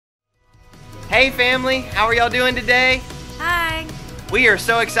Hey family, how are y'all doing today? Hi. We are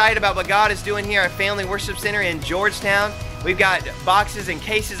so excited about what God is doing here at Family Worship Center in Georgetown. We've got boxes and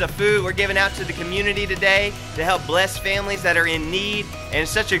cases of food we're giving out to the community today to help bless families that are in need, and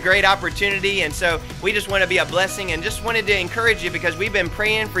it's such a great opportunity. And so we just want to be a blessing and just wanted to encourage you, because we've been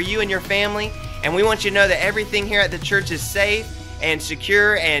praying for you and your family, and we want you to know that everything here at the church is safe and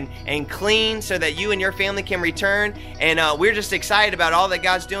secure and clean, so that you and your family can return. And we're just excited about all that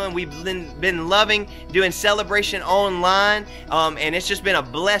God's doing. We've been loving doing celebration online, and it's just been a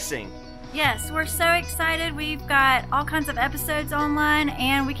blessing. Yes, we're so excited. We've got all kinds of episodes online,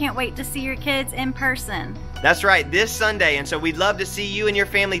 and we can't wait to see your kids in person. That's right, this Sunday. And so we'd love to see you and your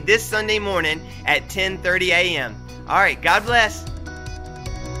family this Sunday morning at 10:30 a.m. All right, God bless.